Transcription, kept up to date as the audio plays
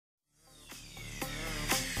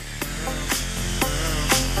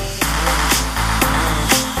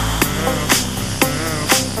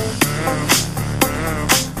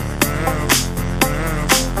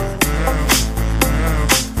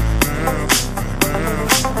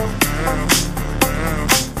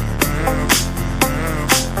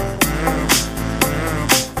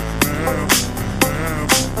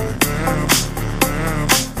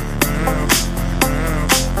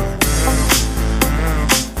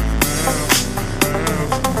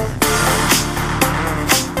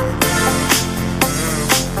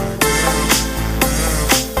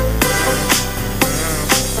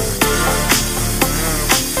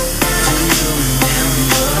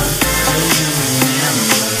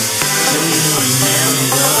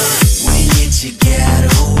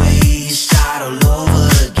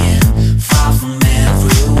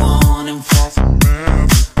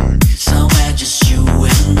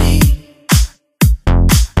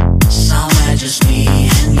just me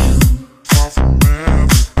and you. Far from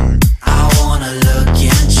everything. I wanna look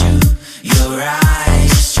into your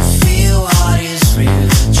eyes to feel what is real,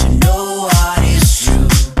 to know what is true.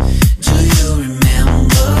 Do you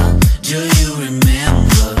remember? Do you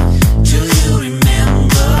remember? Do you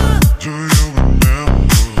remember? Do you remember?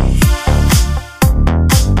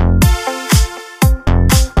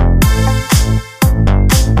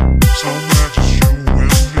 Somewhere just you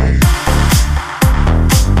and me.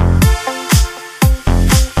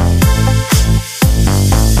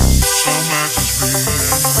 Somewhere just me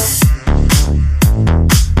and you.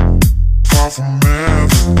 Far from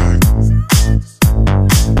everything.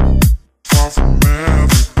 Far from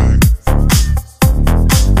everything.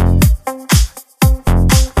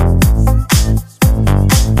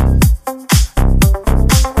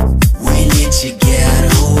 We need to get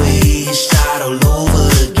away, start all over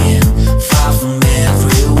again. Far from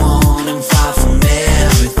everyone and far from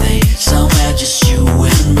everything. Somewhere just you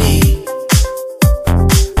and me.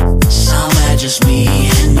 Somewhere just me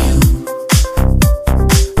and you.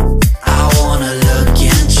 I wanna look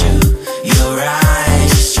into your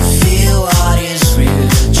eyes to feel what is real,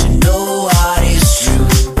 to know what is true.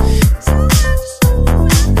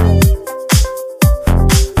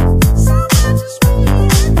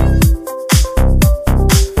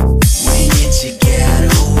 We need to get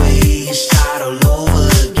away, start all over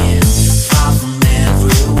again. Far from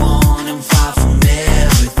everyone and far from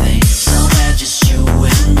everything. Somewhere just you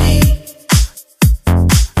and me.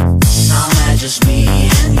 Somewhere just me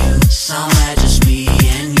and you. Somewhere just me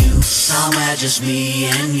and you. Somewhere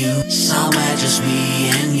just me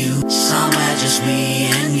and you. Somewhere just me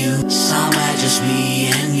and you. Somewhere just me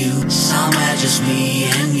and you. Somewhere just me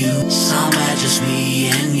and you. Somewhere just me and you. Somewhere just me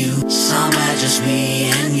and you. Somewhere just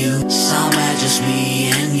me and you. Somewhere just me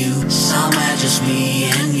and you. Somewhere just me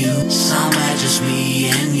and you. Somewhere just me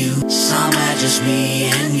and you. Somewhere just me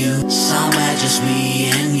and you. Somewhere just me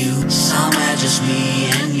and you. Somewhere just me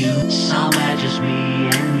and you. Somewhere just me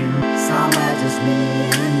and you. Somewhere just me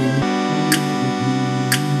and you.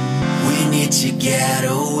 We need to get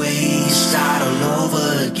away, start all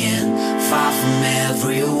over again. Far from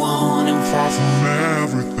everyone and far from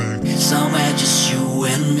everything. Somewhere just you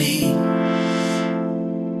and me.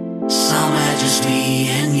 Somewhere just me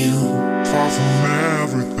and you. Far from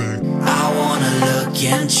everything. I wanna look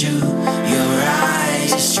into